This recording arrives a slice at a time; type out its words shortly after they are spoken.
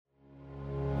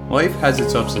Life has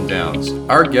its ups and downs.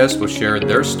 Our guests will share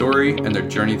their story and their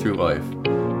journey through life.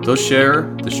 They'll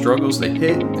share the struggles they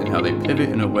hit and how they pivot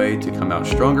in a way to come out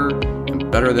stronger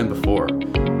and better than before.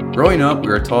 Growing up,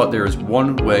 we are taught there is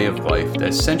one way of life that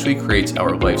essentially creates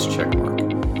our life's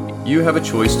checkmark. You have a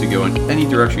choice to go in any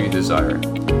direction you desire.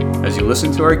 As you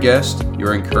listen to our guest, you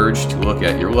are encouraged to look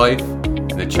at your life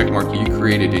and the checkmark you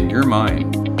created in your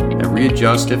mind and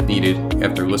readjust if needed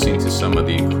after listening to some of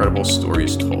the incredible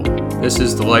stories told. This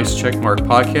is the Life's Checkmark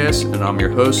podcast, and I'm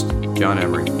your host, John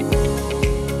Emery.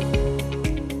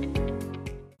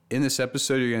 In this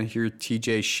episode, you're going to hear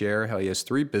TJ share how he has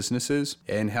 3 businesses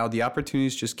and how the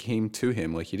opportunities just came to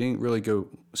him. Like, he didn't really go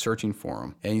searching for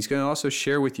them. And he's going to also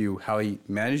share with you how he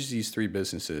manages these 3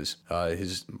 businesses,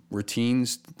 his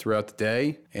routines throughout the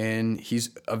day. And he's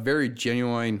a very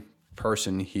genuine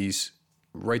person. He's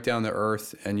right down to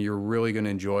earth, and you're really going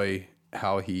to enjoy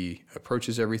how he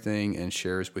approaches everything and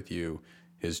shares with you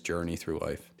his journey through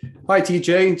life. Hi,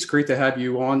 TJ. It's great to have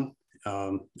you on.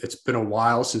 It's been a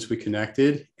while since we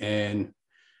connected, and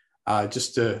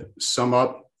just to sum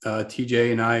up,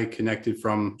 TJ and I connected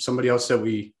from somebody else that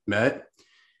we met,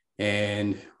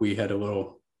 and we had a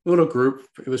little group.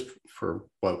 It was for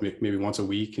maybe once a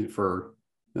week, and for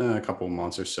a couple of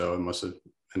months or so. It must have,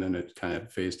 and then it kind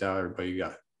of phased out. Everybody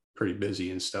got pretty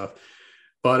busy and stuff.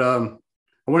 But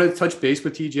I wanted to touch base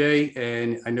with TJ,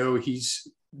 and I know he's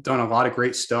done a lot of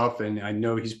great stuff, and I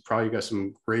know he's probably got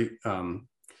some great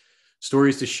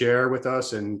stories to share with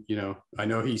us. And, you know, I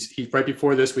know he's right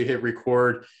before this, we hit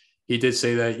record. He did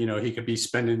say that, you know, he could be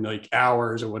spending like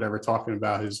hours or whatever talking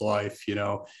about his life, you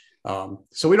know.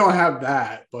 So we don't have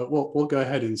that, but we'll go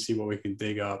ahead and see what we can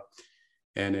dig up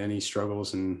and any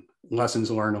struggles and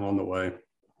lessons learned along the way.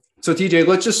 So TJ,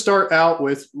 let's just start out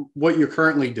with what you're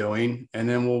currently doing, and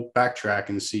then we'll backtrack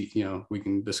and see, you know, we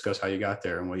can discuss how you got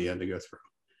there and what you had to go through.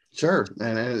 Sure.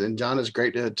 And John, it's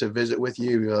great to visit with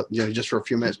you, you know, just for a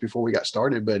few minutes before we got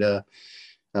started. But, you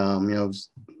know,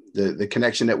 the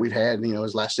connection that we've had, you know,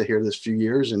 has lasted here this few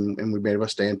years, and we've been able to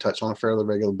stay in touch on a fairly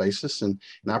regular basis. And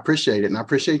I appreciate it. And I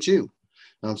appreciate you.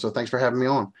 So thanks for having me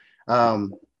on.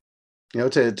 You know,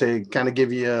 to kind of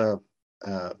give you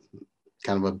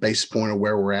kind of a base point of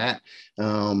where we're at.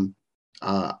 I'm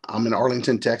in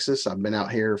Arlington, Texas. I've been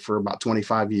out here for about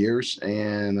 25 years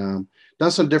and done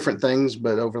some different things,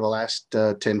 but over the last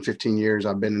 10, 15 years,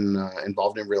 I've been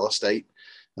involved in real estate.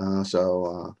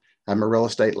 So I'm a real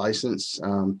estate license.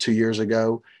 2 years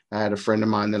ago, I had a friend of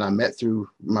mine that I met through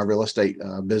my real estate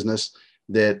business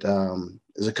that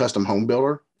is a custom home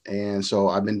builder. And so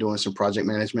I've been doing some project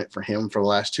management for him for the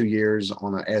last 2 years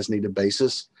on an as-needed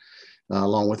basis.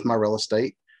 Along with my real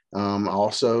estate. I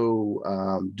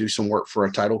also do some work for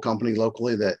a title company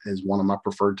locally that is one of my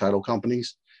preferred title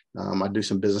companies. I do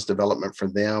some business development for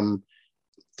them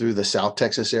through the South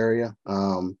Texas area.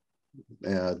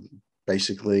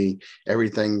 Basically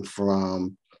everything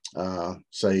from,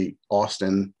 say,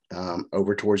 Austin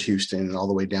over towards Houston and all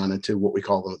the way down into what we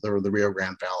call the Rio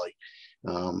Grande Valley,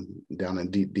 down in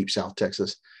deep South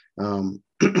Texas.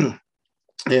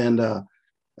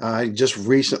 I just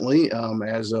recently,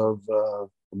 as of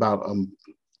about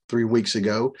 3 weeks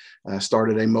ago,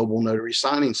 started a mobile notary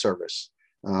signing service.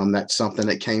 That's something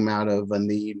that came out of a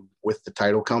need with the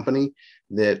title company,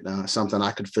 that something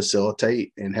I could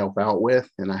facilitate and help out with.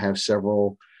 And I have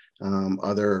several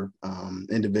other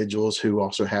individuals who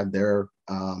also have their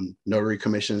notary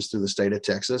commissions through the state of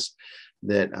Texas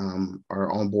that are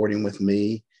onboarding with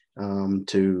me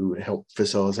to help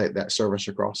facilitate that service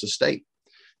across the state.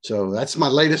 So that's my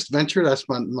latest venture. That's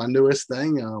my newest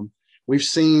thing. We've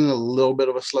seen a little bit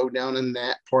of a slowdown in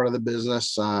that part of the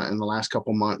business in the last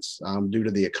couple of months due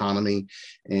to the economy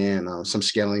and some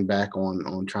scaling back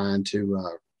on trying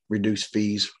to reduce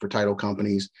fees for title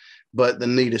companies. But the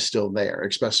need is still there,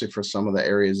 especially for some of the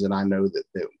areas that I know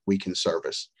that we can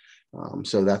service.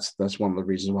 So that's one of the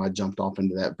reasons why I jumped off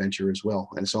into that venture as well.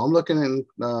 And so I'm looking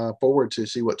forward to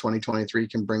see what 2023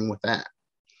 can bring with that.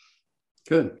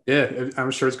 Good. Yeah,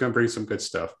 I'm sure it's going to bring some good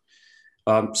stuff.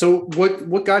 So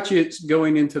what got you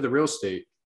going into the real estate?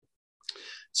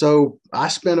 So I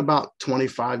spent about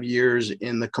 25 years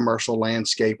in the commercial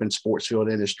landscape and sports field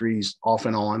industries off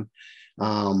and on.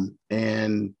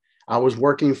 And I was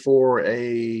working for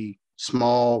a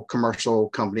small commercial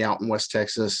company out in West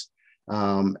Texas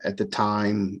at the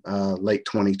time, late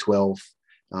 2012,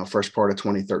 first part of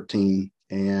 2013.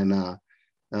 And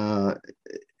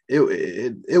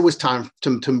it was time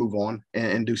to move on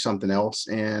and do something else.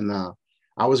 And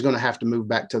I was going to have to move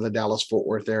back to the Dallas-Fort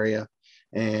Worth area.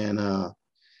 And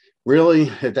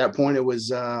really, at that point, it was,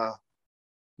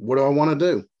 what do I want to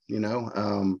do? You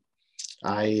know,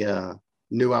 I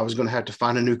knew I was going to have to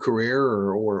find a new career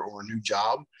or a new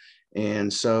job.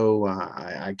 And so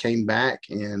I came back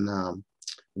and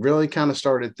really kind of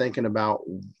started thinking about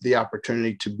the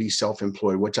opportunity to be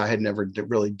self-employed, which I had never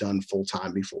really done full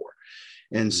time before.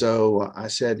 And so I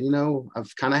said,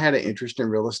 I've kind of had an interest in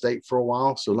real estate for a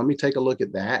while. So let me take a look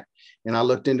at that. And I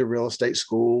looked into real estate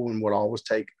school and what all was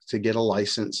take to get a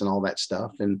license and all that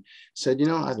stuff. And said,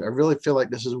 I really feel like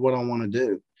this is what I want to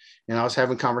do. And I was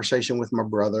having conversation with my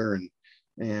brother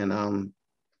and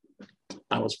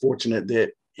I was fortunate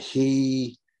that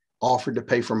he offered to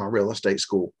pay for my real estate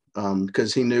school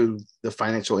because he knew the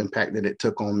financial impact that it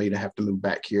took on me to have to move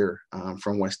back here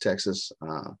from West Texas,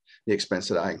 the expense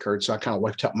that I incurred. So I kind of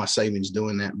wiped out my savings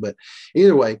doing that. But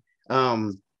either way,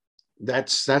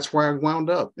 that's where I wound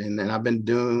up. And then I've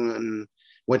been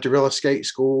went to real estate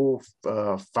school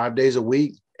 5 days a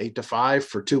week, 8 to 5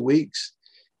 for 2 weeks.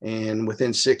 And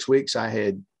within 6 weeks, I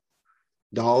had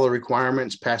done all the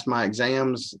requirements, passed my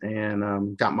exams,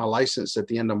 and got my license at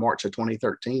the end of March of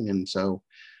 2013. And so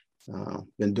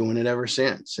been doing it ever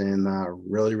since. And I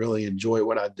really, really enjoy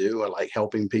what I do. I like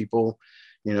helping people,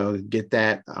 get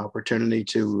that opportunity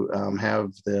to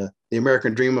have the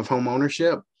American dream of home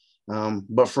ownership.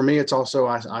 But for me, it's also,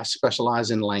 I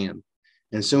specialize in land.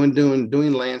 And so in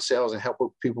doing land sales and help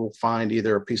people find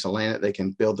either a piece of land that they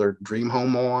can build their dream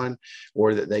home on,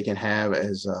 or that they can have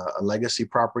as a legacy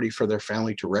property for their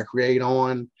family to recreate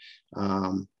on,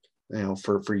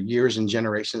 for years and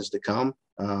generations to come.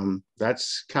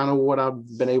 That's kind of what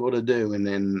I've been able to do. And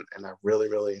I really,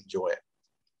 really enjoy it.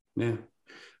 Yeah.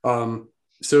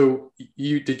 So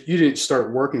you didn't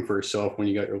start working for yourself when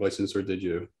you got your license, or did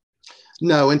you?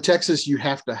 No, in Texas, you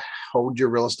have to hold your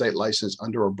real estate license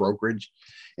under a brokerage.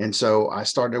 And so I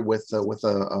started with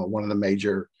one of the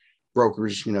major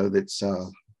brokers, that's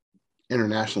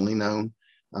internationally known.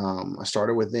 I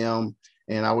started with them,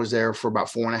 and I was there for about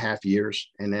 4.5 years.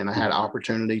 And then I had an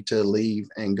opportunity to leave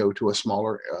and go to a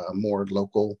smaller, more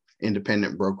local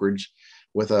independent brokerage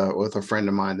with a friend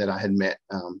of mine that I had met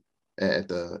at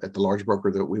the large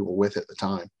broker that we were with at the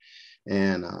time,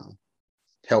 and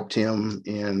helped him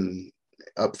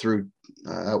up through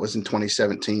that was in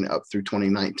 2017 up through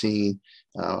 2019.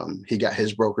 He got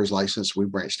his broker's license. We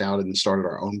branched out and started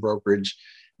our own brokerage,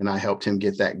 and I helped him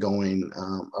get that going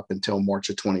up until March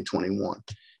of 2021.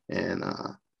 And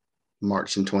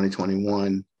March in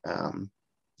 2021,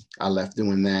 I left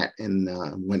doing that and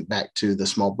went back to the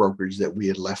small brokerage that we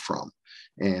had left from,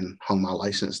 and hung my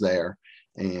license there,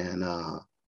 and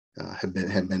have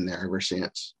been there ever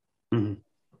since. Mm-hmm.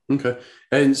 Okay.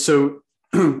 And so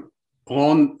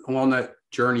along that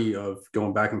journey of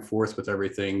going back and forth with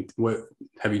everything, what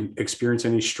have you experienced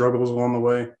any struggles along the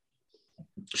way?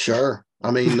 Sure.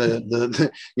 I mean,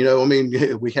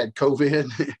 we had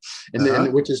COVID, and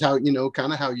then, which is how,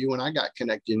 kind of how you and I got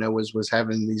connected, was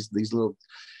having these little,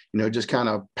 just kind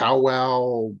of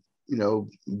powwow,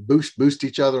 boost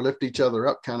each other, lift each other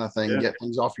up kind of thing, get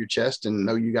things off your chest and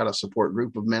know you got a support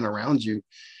group of men around you.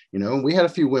 We had a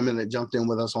few women that jumped in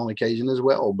with us on occasion as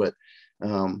well, but,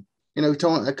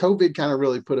 COVID kind of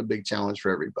really put a big challenge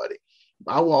for everybody.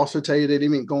 I will also tell you that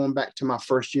even going back to my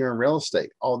first year in real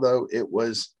estate, although it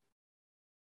was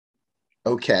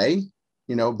okay,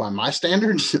 by my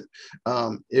standards,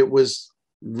 it was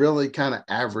really kind of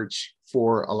average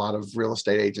for a lot of real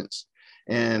estate agents.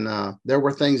 And there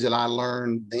were things that I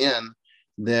learned then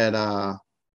that I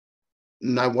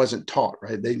wasn't taught,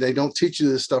 right? They don't teach you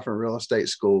this stuff in real estate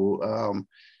school.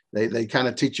 They kind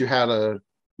of teach you how to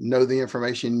know the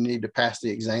information you need to pass the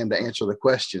exam to answer the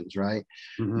questions, right?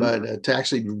 Mm-hmm. But to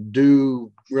actually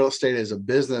do real estate as a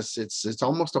business, it's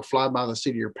almost a fly by the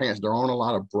seat of your pants. There aren't a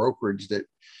lot of brokerage that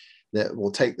will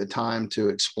take the time to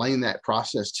explain that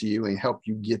process to you and help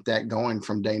you get that going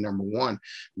from day number one,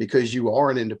 because you are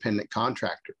an independent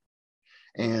contractor.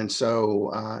 And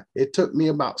so it took me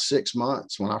about 6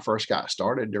 months when I first got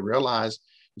started to realize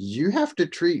you have to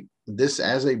treat this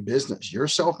as a business. You're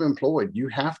self-employed. You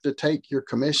have to take your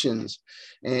commissions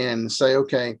and say,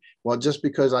 okay, well, just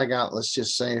because I got, let's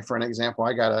just say for an example,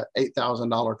 I got a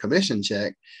 $8,000 commission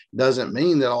check, doesn't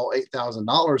mean that all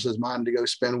 $8,000 is mine to go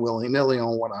spend willy-nilly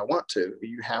on what I want to.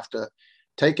 You have to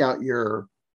take out your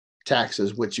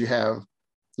taxes, which you have,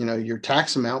 your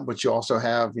tax amount, but you also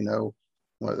have,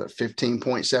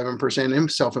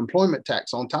 15.7% self-employment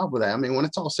tax on top of that. I mean, when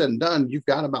it's all said and done, you've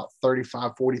got about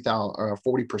 35, 40,000 or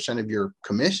 40% of your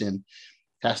commission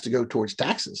has to go towards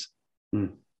taxes,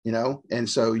 and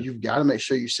so you've got to make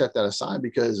sure you set that aside,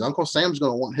 because Uncle Sam's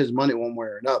going to want his money one way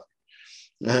or another.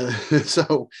 And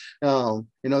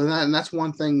that's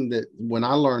one thing that when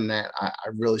I learned that, I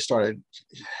really started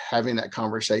having that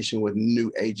conversation with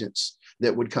new agents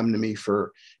that would come to me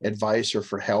for advice or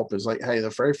for help is like, hey, the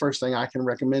very first thing I can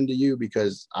recommend to you,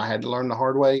 because I had to learn the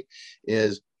hard way,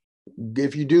 is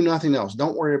if you do nothing else,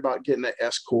 don't worry about getting an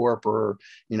S corp or,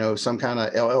 some kind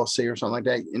of LLC or something like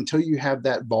that until you have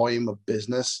that volume of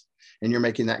business and you're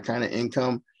making that kind of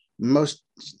income. Most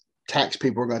tax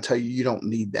people are going to tell you you don't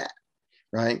need that,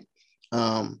 right?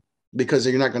 Because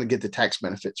you're not going to get the tax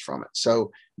benefits from it.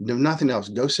 So do nothing else.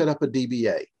 Go set up a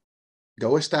DBA.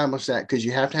 Go establish that, because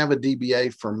you have to have a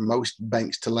DBA for most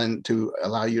banks to lend, to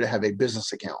allow you to have a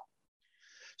business account.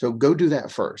 So go do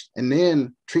that first, and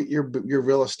then treat your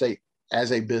real estate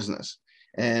as a business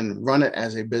and run it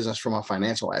as a business from a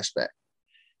financial aspect.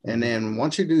 And then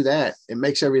once you do that, it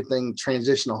makes everything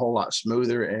transition a whole lot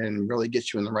smoother and really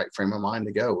gets you in the right frame of mind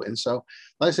to go. And so,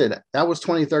 like I said, that was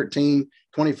 2013,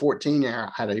 2014. I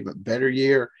had an even better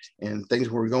year and things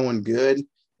were going good.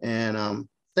 And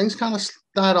things kind of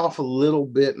died off a little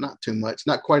bit, not too much,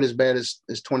 not quite as bad as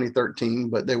 2013,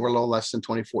 but they were a little less than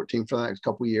 2014 for the next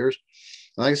couple of years.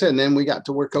 And like I said, and then we got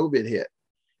to where COVID hit,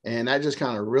 and that just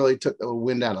kind of really took the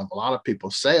wind out of a lot of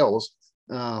people's sails.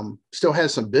 Still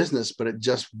has some business, but it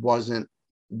just wasn't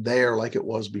there like it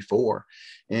was before.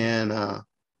 And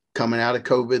coming out of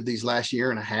COVID these last year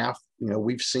and a half,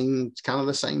 we've seen kind of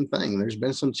the same thing. There's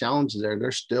been some challenges there.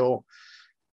 There's still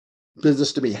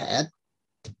business to be had.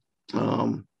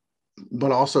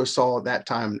 But also saw at that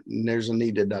time there's a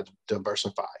need to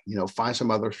diversify, find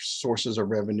some other sources of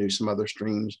revenue, some other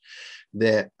streams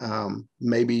that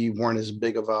maybe weren't as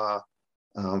big of a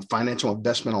financial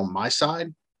investment on my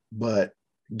side, but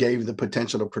gave the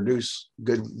potential to produce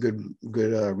good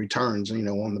returns,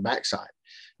 on the backside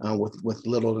with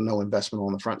little to no investment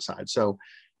on the front side. So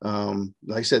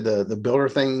like I said, the builder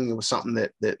thing was something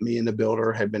that me and the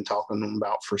builder had been talking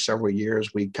about for several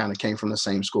years. We kind of came from the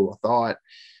same school of thought.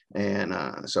 And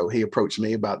so he approached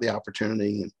me about the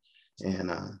opportunity,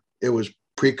 and it was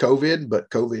pre-COVID, but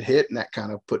COVID hit, and that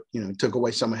kind of took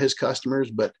away some of his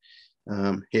customers. But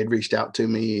he had reached out to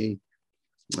me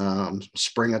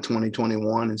spring of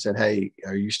 2021 and said, hey,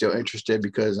 are you still interested?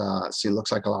 Because it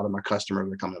looks like a lot of my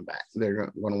customers are coming back. They're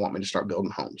going to want me to start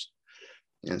building homes.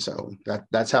 And so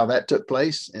that's how that took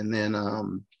place. And then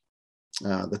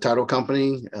the title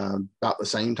company, about the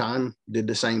same time, did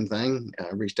the same thing,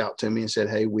 reached out to me and said,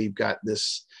 hey, we've got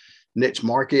this niche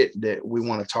market that we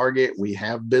want to target. We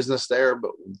have business there,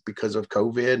 but because of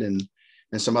COVID and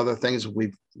some other things,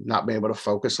 we've not been able to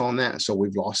focus on that. So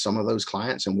we've lost some of those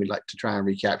clients, and we'd like to try and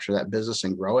recapture that business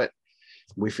and grow it.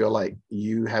 We feel like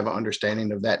you have an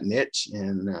understanding of that niche,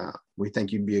 and we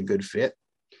think you'd be a good fit.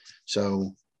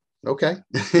 So, okay.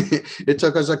 It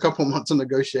took us a couple months of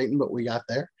negotiating, but we got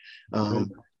there.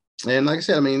 And like I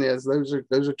said,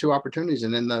 those are two opportunities.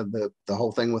 And then the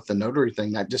whole thing with the notary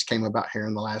thing that just came about here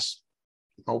in the last,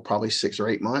 probably 6 or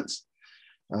 8 months.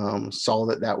 Saw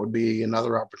that would be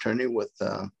another opportunity with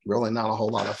really not a whole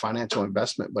lot of financial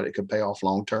investment, but it could pay off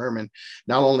long term. And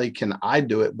not only can I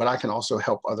do it, but I can also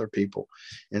help other people.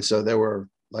 And so there were,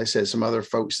 like I said, some other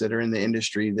folks that are in the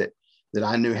industry that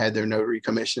I knew had their notary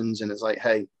commissions. And it's like,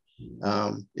 hey,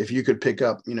 if you could pick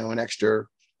up, an extra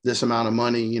this amount of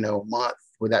money, a month,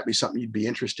 would that be something you'd be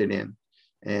interested in?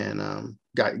 And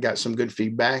got some good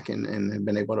feedback and have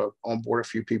been able to onboard a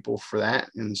few people for that.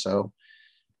 And so,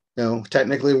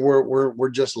 technically we're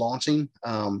just launching,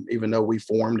 even though we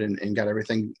formed and got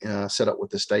everything set up with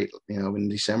the state, in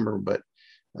December. But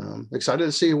excited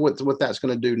to see what that's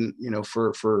going to do,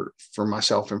 for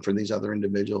myself and for these other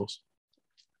individuals.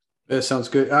 That sounds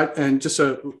good. And just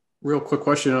a real quick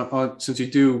question on, since you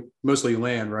do mostly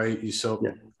land, right? You sell,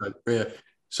 yeah.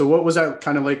 So what was that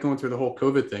kind of like going through the whole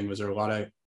COVID thing? Was there a lot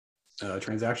of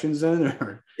transactions then?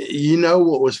 Or?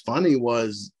 What was funny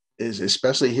is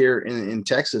especially here in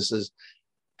Texas, is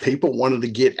people wanted to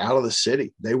get out of the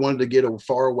city. They wanted to get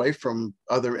far away from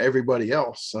everybody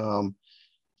else.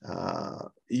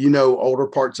 Older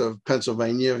parts of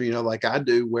Pennsylvania, like I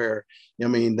do, where,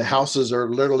 the houses are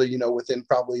literally, within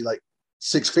probably like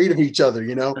 6 feet of each other,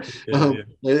 Yeah.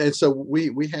 And so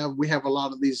we have a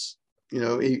lot of these,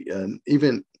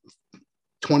 even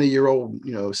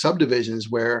 20-year-old, subdivisions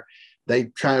where they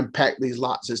try and pack these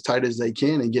lots as tight as they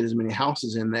can and get as many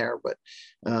houses in there. But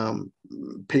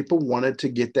people wanted to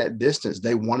get that distance.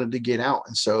 They wanted to get out.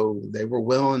 And so they were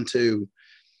willing to,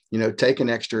 take an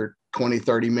extra 20,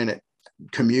 30-minute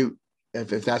commute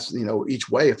if that's, each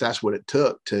way, if that's what it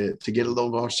took to get a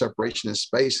little more separation in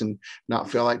space and not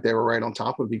feel like they were right on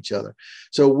top of each other.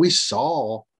 So we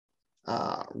saw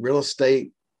real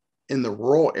estate in the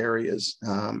rural areas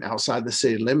outside the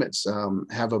city limits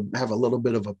have a little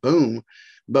bit of a boom,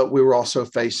 but we were also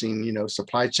facing,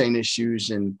 supply chain issues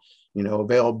and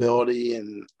availability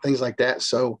and things like that.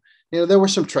 So, there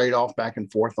was some trade-off back and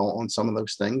forth on some of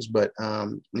those things, but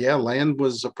land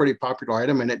was a pretty popular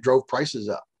item and it drove prices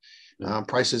up. Yeah.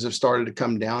 Prices have started to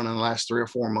come down in the last 3 or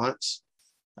 4 months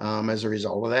as a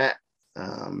result of that,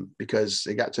 because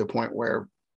it got to a point where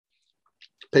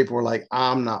people were like,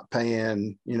 I'm not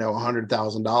paying,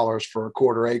 $100,000 for a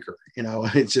quarter acre.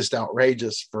 It's just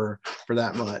outrageous for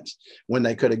that much when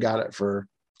they could have got it for,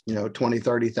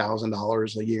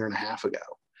 $20,000-$30,000 a year and a half ago.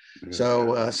 Yeah.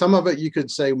 So some of it you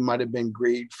could say might have been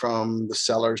greed from the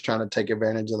sellers trying to take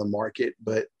advantage of the market,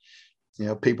 but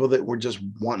people that were just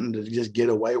wanting to just get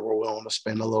away were willing to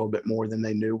spend a little bit more than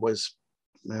they knew was,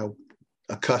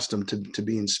 accustomed to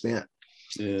being spent.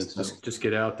 Yeah, just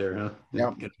get out there, huh?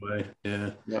 Yeah. Get away.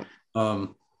 Yeah. Yeah.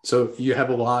 So you have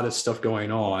a lot of stuff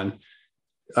going on.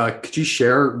 Could you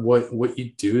share what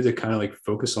you do to kind of like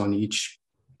focus on each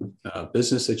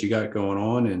business that you got going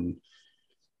on? And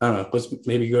I don't know, let's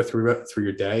maybe go through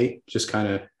your day, just kind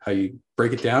of how you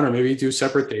break it down, or maybe you do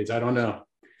separate days. I don't know.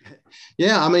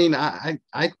 Yeah. I mean, I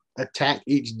attack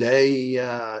each day,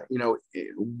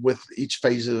 with each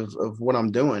phase of what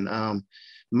I'm doing.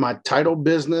 My title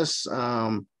business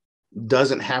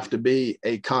doesn't have to be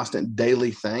a constant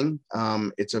daily thing.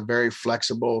 It's a very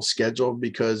flexible schedule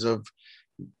because of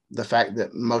the fact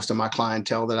that most of my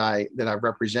clientele that I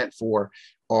represent for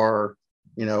are,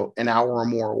 an hour or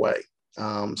more away.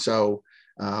 So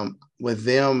with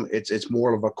them, it's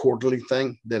more of a quarterly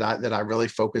thing that I really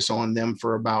focus on them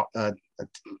for about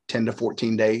 10 to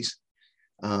 14 days,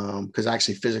 because I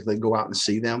actually physically go out and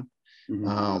see them.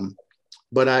 Mm-hmm.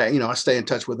 But I stay in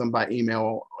touch with them by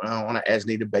email on an as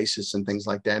needed basis and things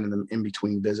like that in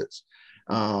between visits.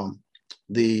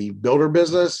 The builder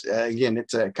business, again,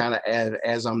 it's a kind of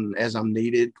as I'm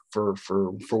needed for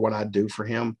what I do for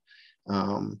him.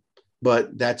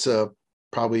 But that's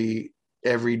probably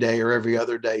every day or every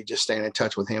other day, just staying in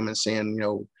touch with him and seeing,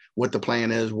 what the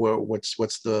plan is,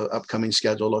 what's the upcoming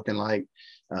schedule looking like,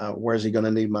 where's he going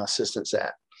to need my assistance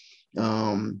at.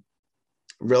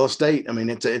 Real estate, I mean,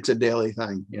 it's a daily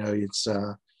thing. It's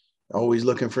always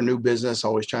looking for new business,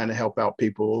 always trying to help out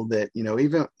people that,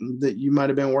 even that you might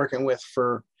have been working with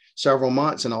for several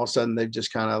months, and all of a sudden they've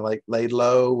just kind of like laid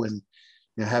low and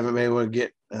haven't been able to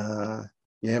get,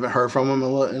 you haven't heard from them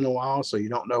in a while, so you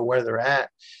don't know where they're at.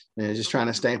 And just trying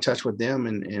to stay in touch with them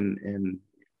and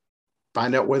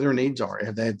find out where their needs are.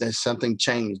 If there's something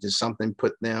changed, has something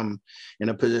put them in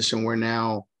a position where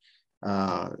now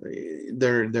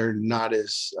they're not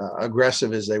as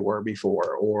aggressive as they were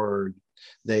before, or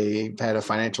they've had a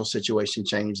financial situation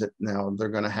change that now they're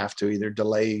going to have to either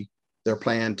delay their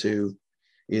plan to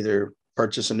either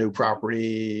purchase a new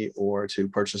property or to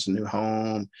purchase a new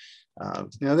home.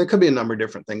 There could be a number of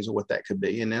different things of what that could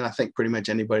be. And then I think pretty much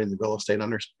anybody in the real estate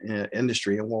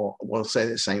industry will say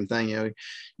the same thing.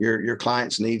 Your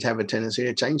clients' needs have a tendency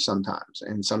to change sometimes.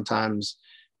 And sometimes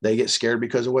they get scared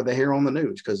because of what they hear on the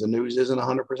news, because the news isn't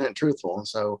 100% truthful. And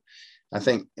so I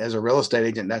think as a real estate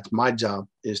agent, that's my job,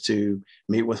 is to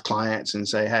meet with clients and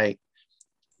say, hey,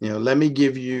 let me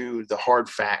give you the hard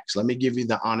facts. Let me give you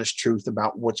the honest truth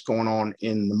about what's going on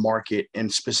in the market,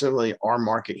 and specifically our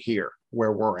market here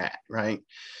where we're at, right?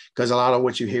 Because a lot of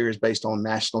what you hear is based on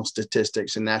national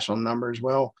statistics and national numbers.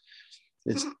 Well,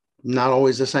 it's not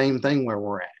always the same thing where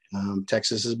we're at.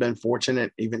 Texas has been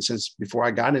fortunate, even since before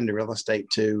I got into real estate,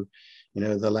 to,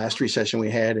 the last recession we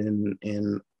had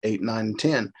in 8, 9, and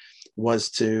 10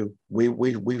 was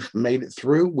we've made it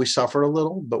through. We suffered a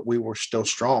little, but we were still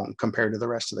strong compared to the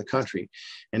rest of the country.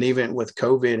 And even with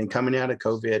COVID and coming out of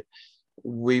COVID,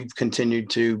 we've continued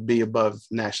to be above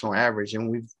national average. And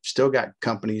we've still got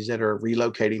companies that are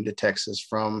relocating to Texas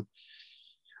from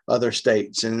other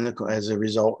states. And as a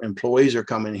result, employees are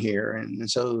coming here. And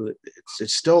so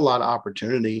it's still a lot of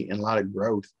opportunity and a lot of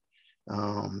growth.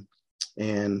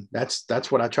 And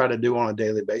that's what I try to do on a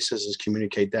daily basis, is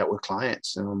communicate that with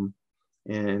clients,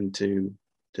 and to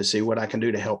see what I can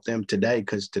do to help them today,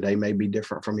 because today may be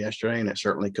different from yesterday, and it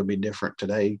certainly could be different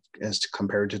today as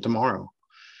compared to tomorrow.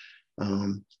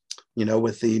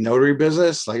 With the notary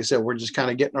business, like I said, we're just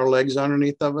kind of getting our legs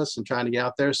underneath of us and trying to get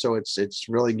out there. So it's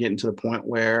really getting to the point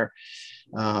where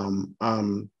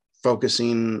I'm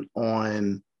focusing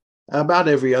on about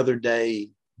every other day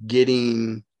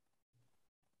getting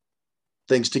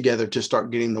things together to start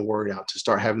getting the word out, to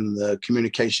start having the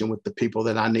communication with the people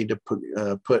that I need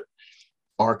to put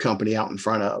our company out in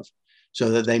front of, so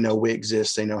that they know we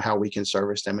exist, they know how we can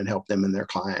service them and help them and their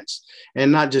clients.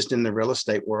 And not just in the real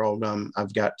estate world.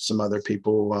 I've got some other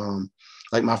people,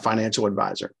 like my financial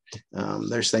advisor.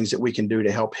 There's things that we can do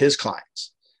to help his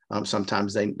clients.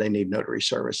 Sometimes they need notary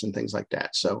service and things like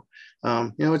that. So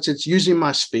it's using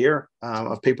my sphere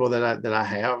of people that I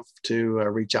have to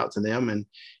reach out to them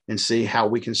and see how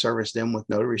we can service them with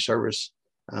notary service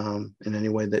in any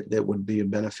way that would be a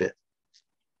benefit.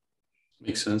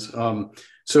 Makes sense.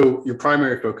 So your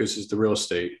primary focus is the real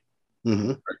estate. Mm-hmm.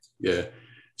 Right? Yeah.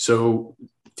 So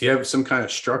do you have some kind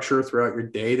of structure throughout your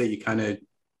day that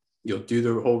you'll do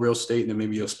the whole real estate, and then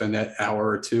maybe you'll spend that hour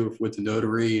or two with the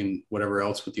notary and whatever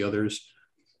else with the others?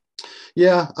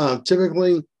 Yeah.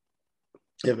 Typically,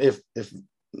 if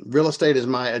real estate is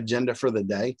my agenda for the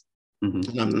day,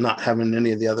 Mm-hmm. and I'm not having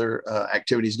any of the other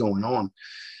activities going on,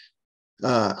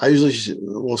 I usually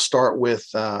will start with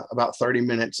about 30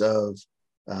 minutes of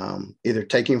either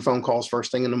taking phone calls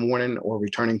first thing in the morning or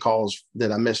returning calls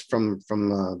that I missed from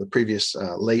the previous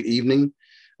late evening,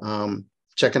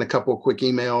 checking a couple of quick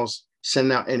emails,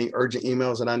 sending out any urgent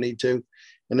emails that I need to,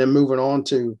 and then moving on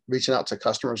to reaching out to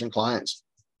customers and clients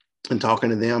and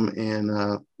talking to them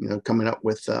and coming up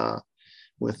with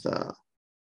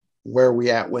where we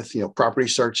at with property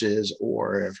searches,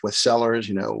 or if with sellers,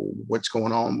 what's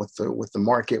going on with the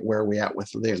market, where we at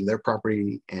with their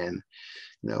property, and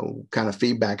kind of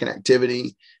feedback and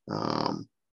activity,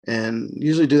 and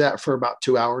usually do that for about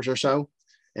 2 hours or so,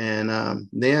 and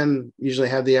then usually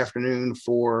have the afternoon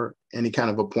for any kind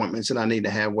of appointments that I need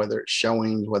to have, whether it's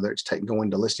showings, whether it's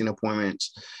going to listing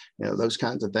appointments, those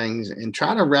kinds of things, and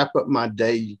try to wrap up my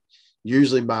day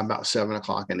usually by about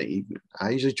 7:00 in the evening.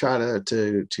 I usually try to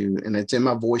and it's in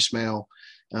my voicemail.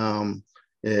 At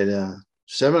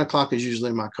 7:00 is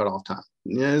usually my cutoff time.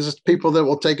 There's just people that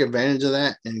will take advantage of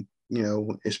that, and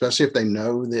especially if they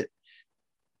know that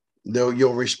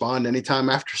you'll respond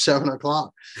anytime after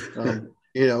 7:00.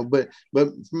 But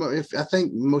if I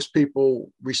think most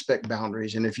people respect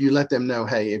boundaries, and if you let them know,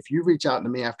 hey, if you reach out to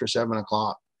me after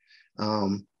 7:00,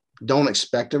 don't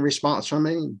expect a response from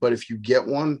me, but if you get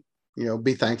one,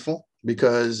 be thankful,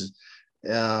 because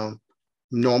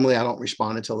normally I don't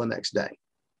respond until the next day.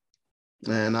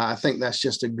 And I think that's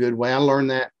just a good way. I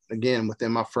learned that again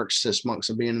within my first 6 months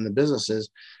of being in the businesses.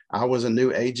 I was a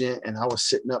new agent, and I was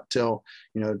sitting up till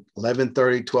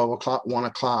 11:30, 12:00,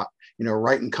 1:00,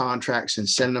 writing contracts and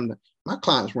sending them. My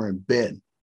clients were in bed.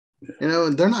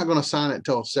 They're not going to sign it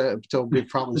till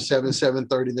probably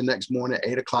 7:30 the next morning,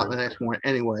 8:00 the next morning.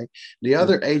 Anyway, the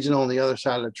other agent on the other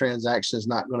side of the transaction is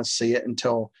not going to see it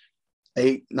until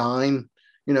 8, 9.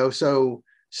 So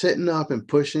sitting up and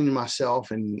pushing myself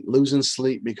and losing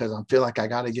sleep because I feel like I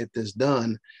got to get this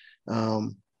done.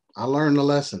 I learned the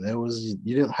lesson.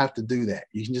 You didn't have to do that.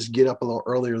 You can just get up a little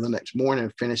earlier the next morning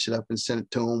and finish it up and send it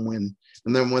to them when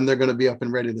they're going to be up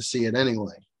and ready to see it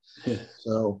anyway. Yeah.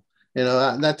 So.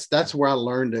 That's where I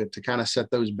learned to kind of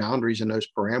set those boundaries and those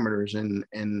parameters.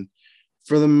 And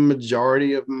for the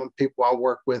majority of people I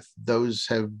work with, those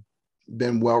have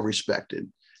been well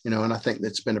respected, and I think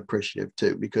that's been appreciative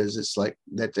too, because it's like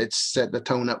that it's set the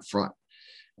tone up front.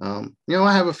 I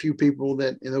have a few people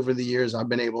that over the years I've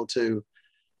been able to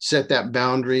set that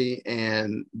boundary,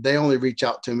 and they only reach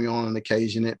out to me on an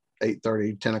occasion at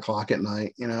 8:30, 10:00 at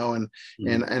night,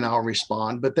 and I'll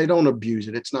respond, but they don't abuse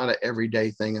it. It's not an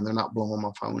everyday thing, and they're not blowing my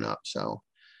phone up. So,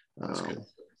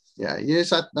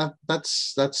 yes,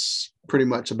 that's pretty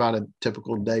much about a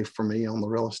typical day for me on the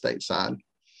real estate side.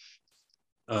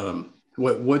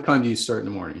 What time do you start in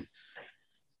the morning?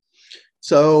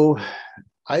 So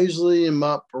I usually am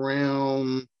up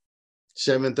around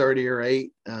 7:30 or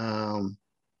 8.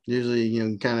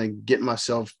 Usually, kind of get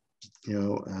myself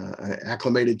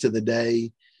acclimated to the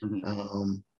day,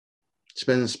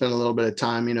 spend a little bit of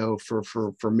time,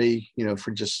 for me,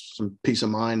 for just some peace of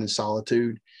mind and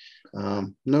solitude.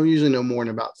 Usually no more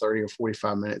than about 30 or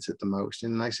 45 minutes at the most.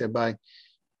 And like I said, by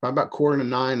about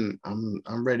 8:45,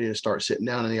 I'm ready to start sitting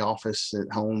down in the office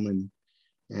at home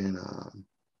and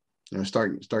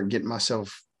start getting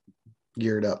myself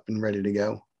geared up and ready to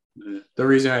go. The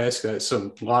reason I ask that,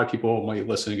 so a lot of people might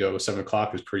listen and go,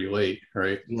 7:00 is pretty late,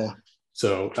 right? Yeah.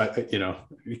 So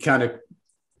you kind of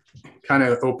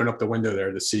open up the window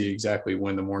there to see exactly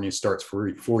when the morning starts for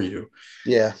you.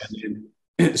 Yeah.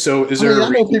 So is there? I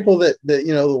know people that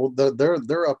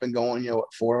they're up and going,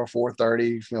 at 4 or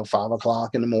 4:30,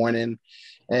 5:00 in the morning,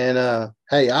 and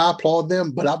hey, I applaud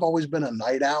them, but I've always been a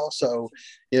night owl, so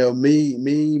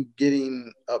me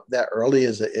getting up that early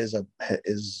is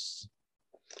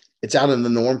it's out of the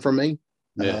norm for me.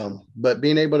 Yeah. But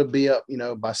being able to be up,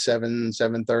 by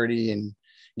 7:30 and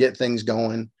get things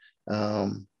going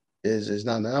is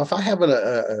not enough. If I have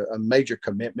a major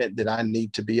commitment that I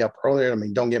need to be up earlier,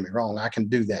 don't get me wrong, I can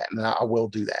do that, and I will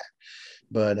do that.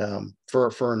 But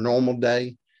for a normal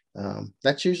day,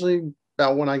 that's usually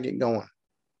about when I get going.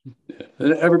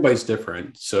 And everybody's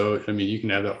different. So, I mean, you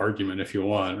can have that argument if you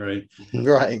want, right?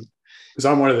 Right. Because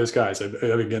I'm one of those guys. I've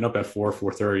been getting up at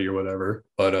 4:30 or whatever,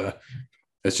 but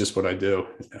it's just what I do.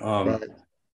 Right.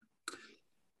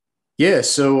 Yeah.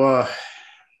 So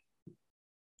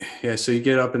you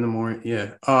get up in the morning.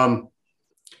 Yeah.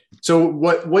 So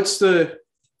what's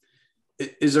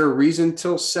is there a reason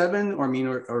till 7? Or I mean,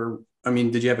 or I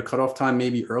mean, did you have a cutoff time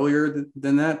maybe earlier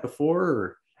than that before?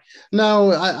 Or?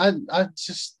 No, I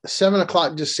just 7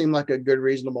 o'clock just seemed like a good,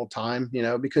 reasonable time,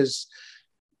 because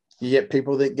you get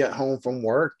people that get home from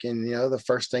work and, the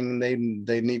first thing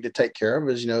they need to take care of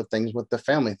is, things with the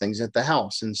family, things at the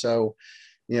house. And so,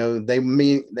 they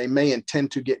may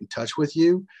intend to get in touch with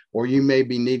you, or you may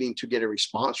be needing to get a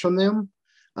response from them.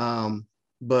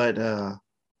 But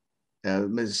it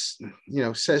was,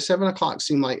 7 o'clock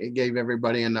seemed like it gave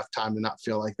everybody enough time to not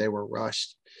feel like they were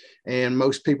rushed. And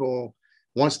most people,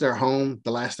 once they're home,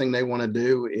 the last thing they want to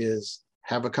do is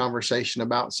have a conversation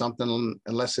about something,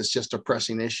 unless it's just a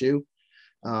pressing issue.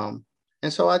 And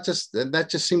so that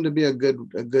just seemed to be a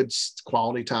good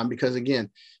quality time, because again,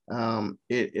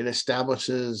 it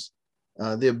establishes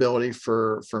the ability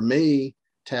for me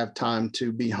to have time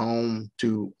to be home,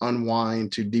 to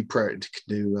unwind, to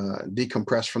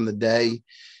decompress from the day,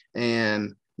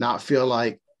 and not feel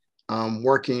like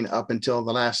working up until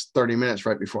the last 30 minutes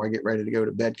right before I get ready to go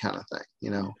to bed, kind of thing.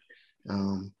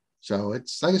 So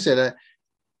it's like I said,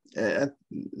 at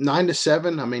 9 to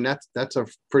 7. I mean, that's a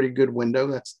pretty good window.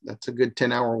 That's a good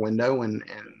 10-hour window and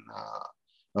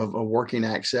of working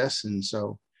access. And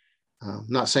so,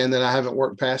 not saying that I haven't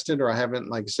worked past it, or I haven't,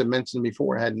 like I said, mentioned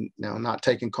before, I hadn't, not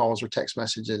taken calls or text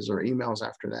messages or emails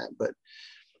after that. But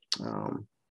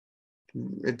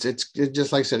it's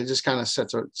just like I said, it just kind of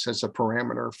sets a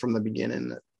parameter from the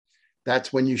beginning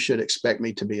that's when you should expect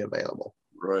me to be available.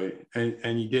 Right.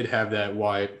 And you did have that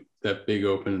big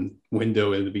open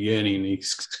window in the beginning, and you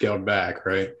scaled back,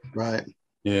 right? Right.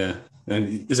 Yeah.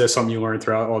 And is that something you learned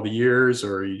throughout all the years,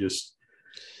 or you just?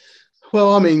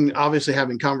 Well, I mean, obviously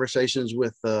having conversations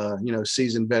with,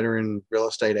 seasoned veteran real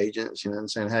estate agents, and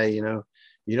saying, hey, you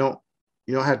don't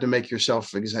have to make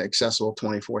yourself accessible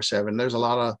 24/7. There's a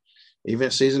lot of even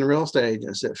seasoned real estate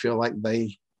agents that feel like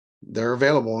they're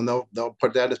available, and they'll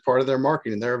put that as part of their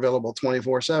marketing. They're available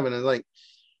 24/7. And like,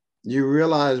 you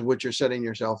realize what you're setting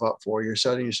yourself up for. You're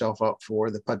setting yourself up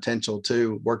for the potential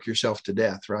to work yourself to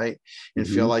death, right? And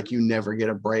feel like you never get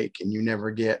a break, and you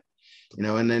never get,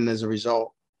 and then as a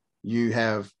result, you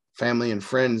have family and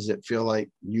friends that feel like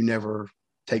you never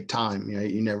take time,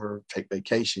 you never take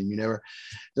vacation, you never.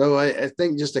 So I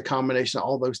think just a combination of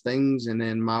all those things, and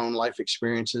then my own life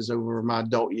experiences over my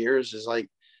adult years, is like,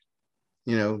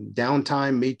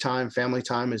 downtime, me time, family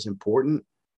time is important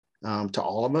to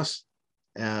all of us.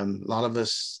 And a lot of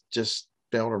us just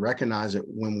fail to recognize it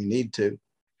when we need to.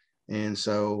 And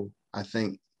so I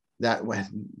think that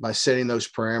by setting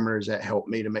those parameters, that helped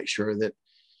me to make sure that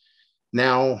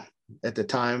now, at the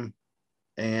time,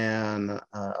 and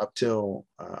up till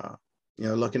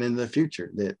looking into the future,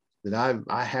 that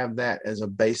I have that as a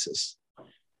basis,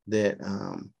 that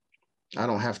I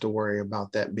don't have to worry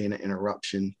about that being an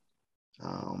interruption,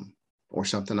 or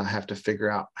something I have to figure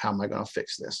out, how am I going to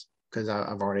fix this, because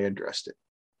I've already addressed it.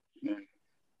 Yeah,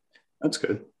 that's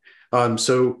good.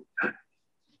 So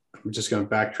I'm just going to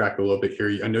backtrack a little bit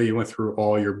here. I know you went through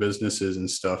all your businesses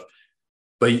and stuff,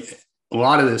 but a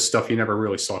lot of this stuff you never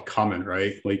really saw coming,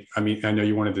 right? Like, I mean, I know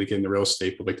you wanted to get into real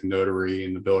estate, but like the notary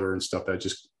and the builder and stuff, that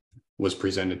just was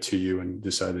presented to you and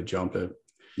decided to jump it.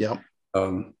 Yep.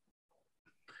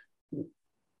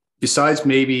 Besides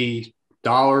maybe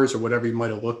dollars or whatever you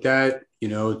might have looked at,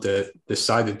 to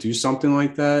decide to do something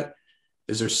like that,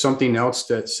 is there something else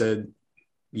that said,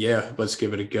 yeah, let's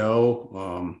give it a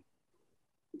go?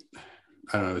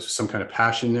 I don't know, is there some kind of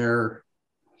passion there?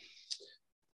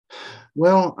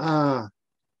 Well, I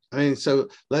mean, so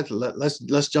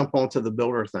let's jump onto the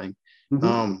builder thing.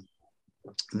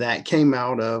 That came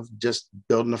out of just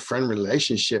building a friend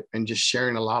relationship and just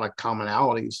sharing a lot of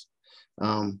commonalities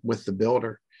with the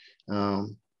builder.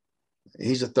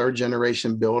 He's a third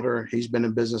generation builder. He's been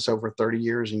in business over 30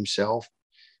 years himself,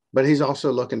 but he's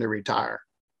also looking to retire.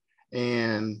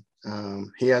 And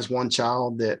he has one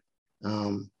child that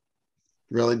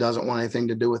really doesn't want anything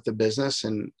to do with the business.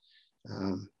 And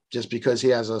just because he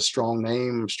has a strong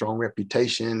name, strong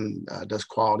reputation, does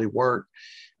quality work,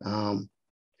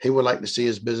 he would like to see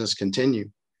his business continue.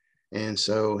 And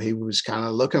so he was kind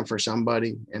of looking for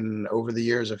somebody. And over the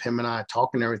years of him and I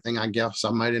talking and everything, I guess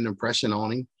I made an impression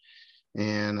on him.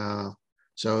 And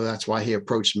so that's why he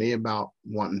approached me about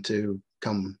wanting to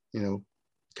come,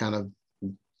 kind of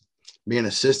be an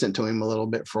assistant to him a little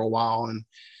bit for a while. And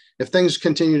if things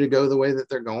continue to go the way that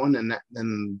they're going, and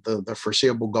then the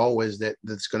foreseeable goal is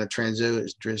that's going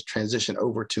to transition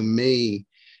over to me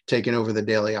taking over the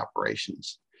daily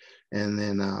operations, and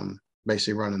then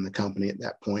basically running the company at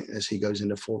that point as he goes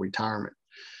into full retirement.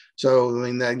 So, I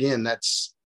mean, again,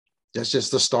 that's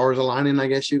just the stars aligning, I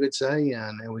guess you could say.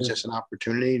 And it was just an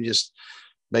opportunity, just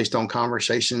based on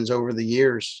conversations over the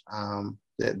years,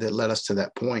 that led us to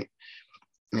that point.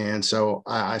 And so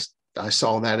I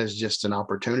saw that as just an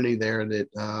opportunity there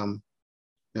that,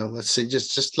 let's see,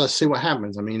 let's see what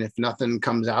happens. I mean, if nothing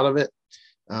comes out of it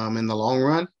in the long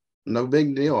run, no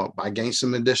big deal. I gained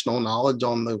some additional knowledge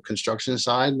on the construction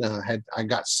side. I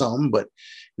got some, but,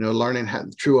 learning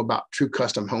true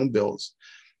custom home builds,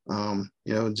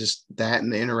 just that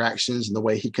and the interactions and the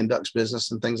way he conducts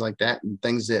business and things like that, and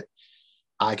things that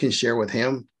I can share with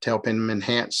him to help him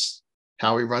enhance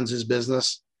how he runs his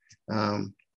business.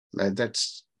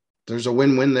 There's a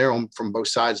win-win there from both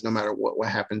sides, no matter what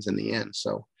happens in the end.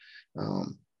 So,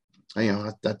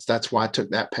 that's why I took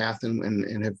that path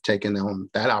and have taken on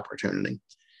that opportunity.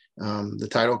 The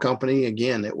title company,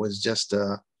 again, it was just,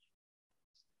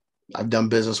 I've done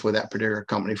business with that particular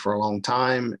company for a long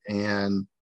time, and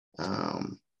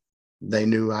they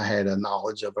knew I had a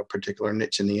knowledge of a particular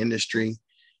niche in the industry,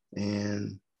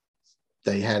 and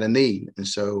they had a need. And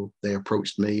so they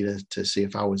approached me to see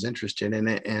if I was interested in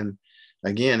it. And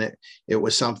again, it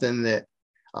was something that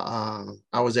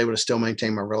I was able to still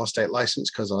maintain my real estate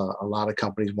license, because a lot of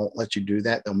companies won't let you do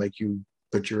that. They'll make you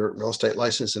put your real estate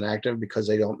license inactive because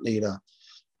they don't need a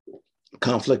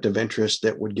conflict of interest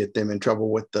that would get them in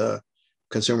trouble with the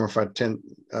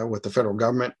with the federal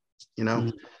government,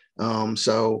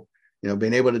 So,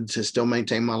 being able to still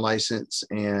maintain my license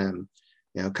and,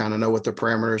 kind of know what the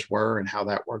parameters were and how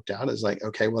that worked out is like,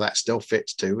 okay, well, that still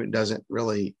fits too. It doesn't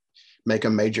really make a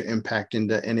major impact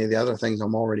into any of the other things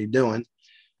I'm already doing.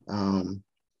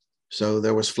 So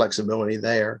there was flexibility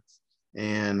there.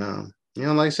 And,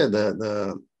 like I said,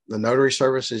 the notary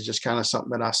service is just kind of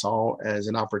something that I saw as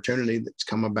an opportunity that's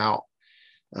come about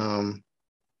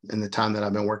in the time that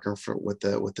I've been working with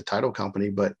the title company,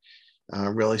 but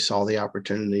really saw the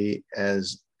opportunity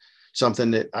as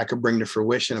something that I could bring to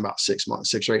fruition about 6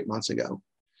 or 8 months ago.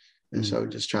 And so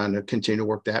just trying to continue to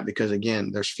work that, because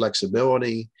again, there's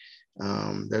flexibility.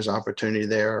 There's opportunity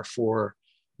there for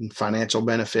financial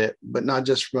benefit, but not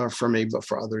just for me, but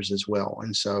for others as well.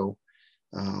 And so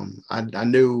I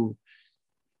knew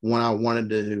when I wanted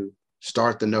to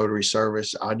start the notary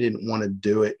service, I didn't want to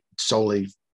do it solely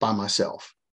by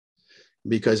myself,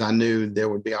 because I knew there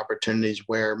would be opportunities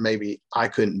where maybe I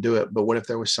couldn't do it. But what if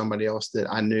there was somebody else that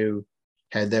I knew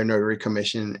had their notary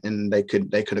commission and they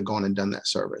could have gone and done that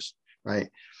service, right?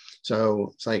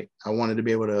 So it's like I wanted to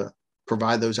be able to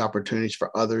provide those opportunities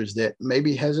for others that may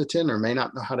be hesitant or may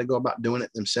not know how to go about doing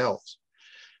it themselves.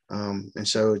 And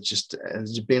so it's just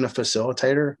being a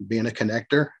facilitator, being a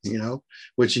connector,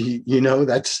 which,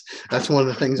 that's one of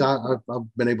the things I've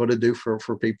been able to do for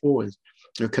people is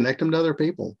connect them to other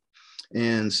people.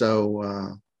 And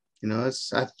so, I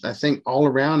think all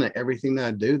around everything that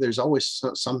I do, there's always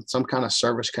some kind of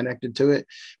service connected to it,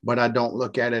 but I don't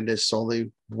look at it as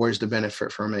solely where's the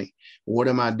benefit for me? What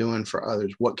am I doing for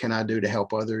others? What can I do to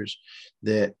help others?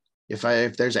 That if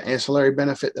there's an ancillary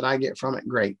benefit that I get from it,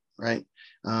 great. Right.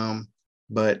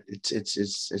 But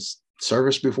it's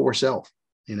service before self,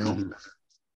 No,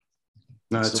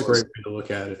 that's a great way to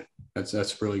look at it.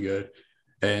 That's really good.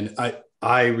 And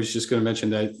I was just going to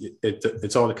mention that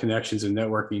it's all the connections and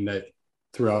networking that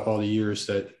throughout all the years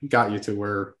that got you to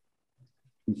where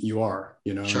you are,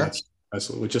 Sure. That's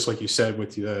just like you said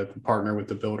with the partner with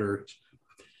the builder.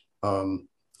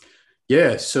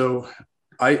 Yeah. So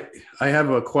I have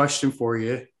a question for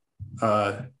you.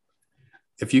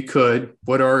 If you could,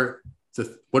 what are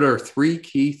 3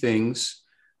 key things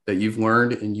that you've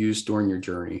learned and used during your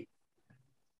journey?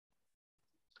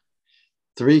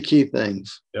 3 key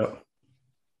things. Yep.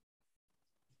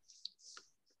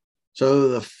 So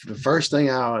the first thing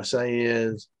I would say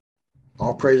is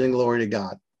all praise and glory to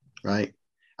God, right?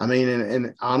 I mean,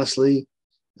 and honestly,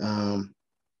 that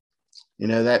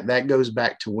goes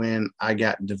back to when I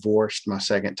got divorced my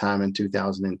second time in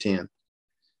 2010.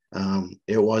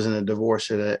 It wasn't a divorce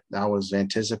that I was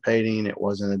anticipating. It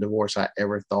wasn't a divorce I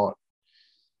ever thought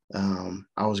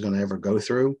I was going to ever go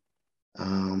through.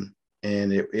 And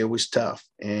it was tough.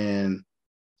 And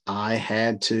I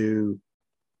had to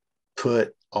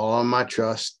put all of my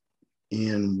trust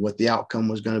in what the outcome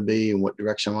was going to be and what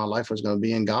direction my life was going to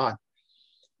be in God.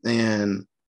 And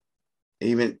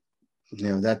even,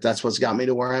 that's what's got me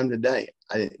to where I am today.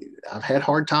 I've had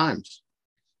hard times.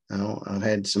 I've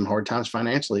had some hard times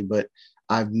financially, but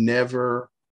I've never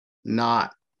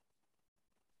not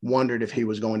wondered if he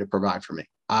was going to provide for me.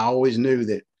 I always knew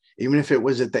that even if it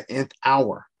was at the nth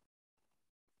hour,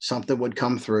 something would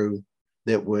come through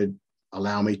that would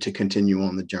allow me to continue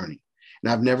on the journey.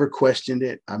 And I've never questioned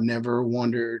it. I've never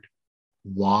wondered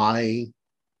why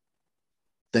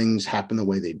things happened the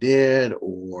way they did,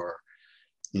 or,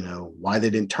 why they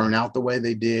didn't turn out the way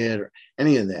they did, or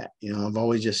any of that. I've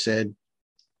always just said,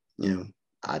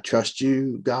 I trust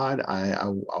you, God. I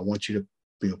want you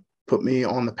to, put me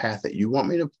on the path that you want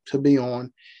me to be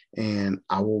on, and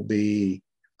I will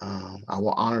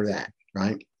honor that.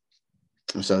 Right.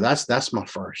 And so that's my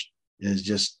first, is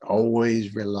just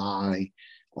always rely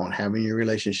on having your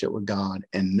relationship with God,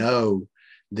 and know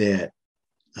that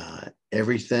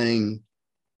everything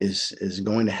is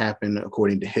going to happen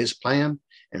according to his plan.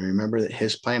 And remember that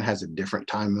his plan has a different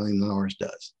timeline than ours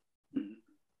does.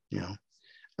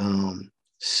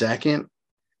 Second,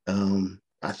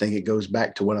 I think it goes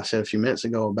back to what I said a few minutes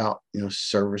ago about,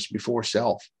 service before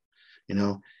self.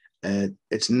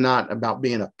 It's not about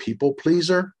being a people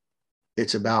pleaser.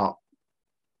 It's about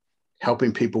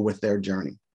helping people with their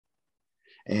journey.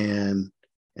 And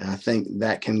I think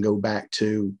that can go back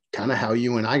to kind of how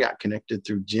you and I got connected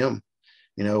through Jim.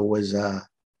 Was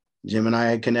Jim and I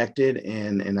had connected,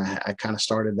 and I kind of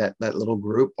started that little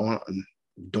group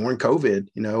during COVID,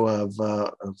 of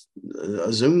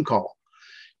a Zoom call,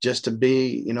 just to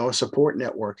be, a support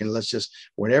network. And let's just,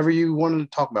 whatever you wanted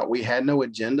to talk about, we had no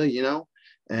agenda,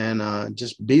 and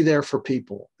just be there for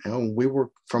people. We were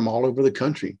from all over the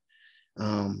country.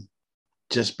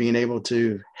 Just being able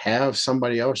to have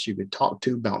somebody else you could talk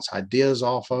to, bounce ideas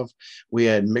off of. We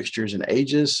had mixtures in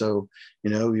ages. So,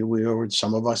 we were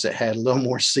some of us that had a little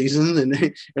more season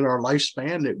in our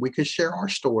lifespan, that we could share our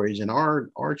stories and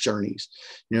our journeys,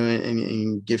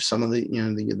 and give some of the,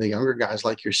 the younger guys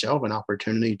like yourself an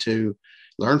opportunity to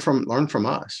learn from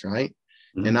us. Right.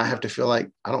 Mm-hmm. And I have to feel like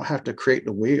I don't have to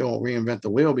reinvent the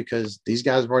wheel, because these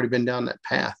guys have already been down that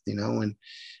path, and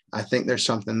I think there's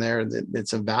something there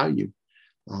that's of value.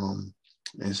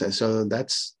 And so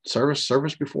that's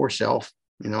service before self,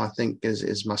 I think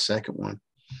is my second one.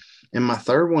 And my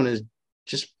third one is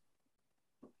just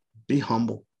be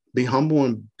humble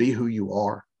and be who you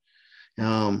are.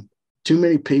 Too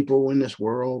many people in this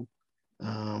world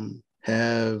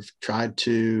have tried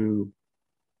to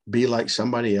be like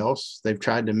somebody else. They've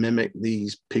tried to mimic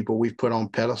these people we've put on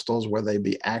pedestals, whether they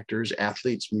be actors,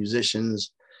 athletes,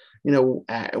 musicians,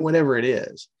 whatever it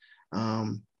is.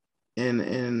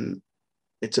 And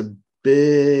it's a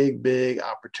big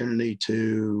opportunity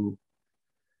to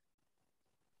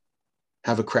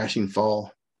have a crashing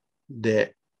fall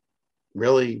that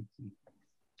really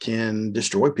can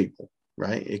destroy people,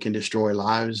 right? It can destroy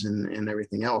lives and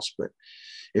everything else. But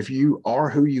if you are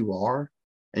who you are,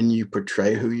 and you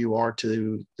portray who you are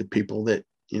to the people that,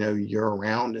 you're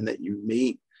around and that you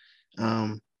meet,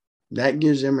 that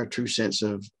gives them a true sense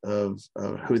of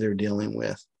who they're dealing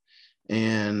with.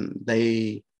 And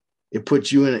it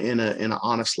puts you in an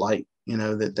honest light,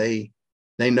 that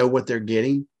they know what they're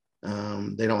getting.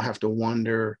 They don't have to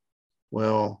wonder,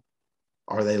 well,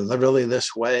 are they really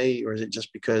this way, or is it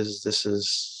just because this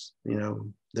is,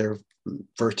 their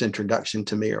first introduction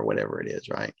to me, or whatever it is,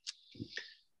 right?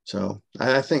 So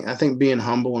I think being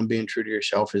humble and being true to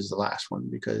yourself is the last one,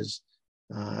 because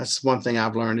that's one thing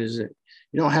I've learned, is that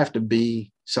you don't have to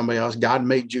be somebody else. God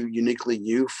made you uniquely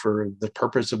you for the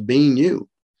purpose of being you.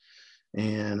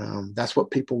 And that's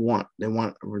what people want. They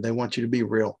want you to be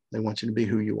real. They want you to be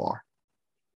who you are.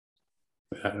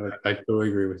 I totally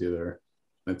agree with you there.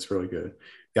 That's really good.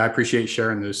 Yeah, I appreciate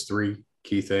sharing those three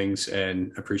key things,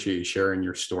 and appreciate you sharing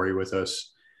your story with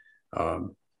us.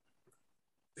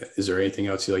 Is there anything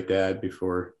else you'd like to add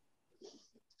before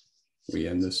we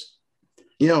end this?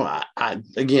 I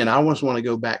almost want to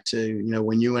go back to,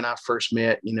 when you and I first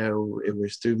met, it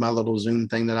was through my little Zoom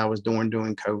thing that I was doing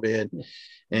during COVID.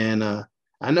 And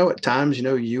I know at times,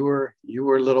 you were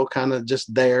a little kind of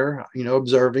just there,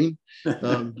 observing.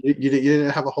 You didn't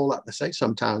have a whole lot to say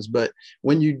sometimes, but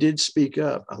when you did speak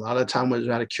up, a lot of time was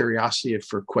out of curiosity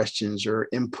for questions or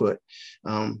input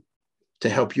to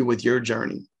help you with your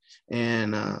journey.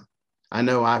 And I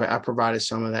know I provided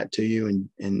some of that to you,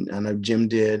 and I know Jim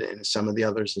did, and some of the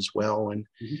others as well.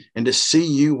 And to see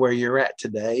you where you're at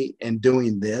today and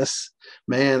doing this,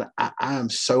 man, I am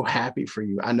so happy for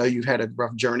you. I know you've had a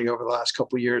rough journey over the last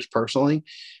couple of years personally,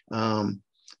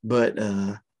 but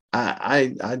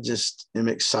I just am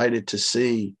excited to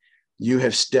see you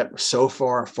have stepped so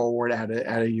far forward out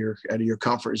of your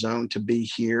comfort zone to be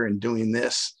here and doing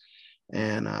this.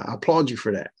 And I applaud you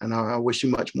for that. And I wish you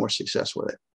much more success with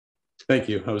it. Thank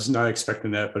you. I was not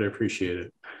expecting that, but I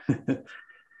appreciate it.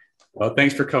 Well,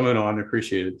 thanks for coming on. I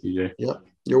appreciate it, TJ. Yep.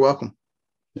 You're welcome.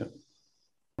 Yep.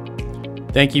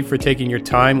 Thank you for taking your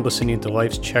time listening to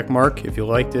Life's Checkmark. If you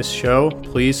like this show,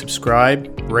 please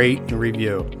subscribe, rate, and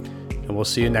review. And we'll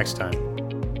see you next time.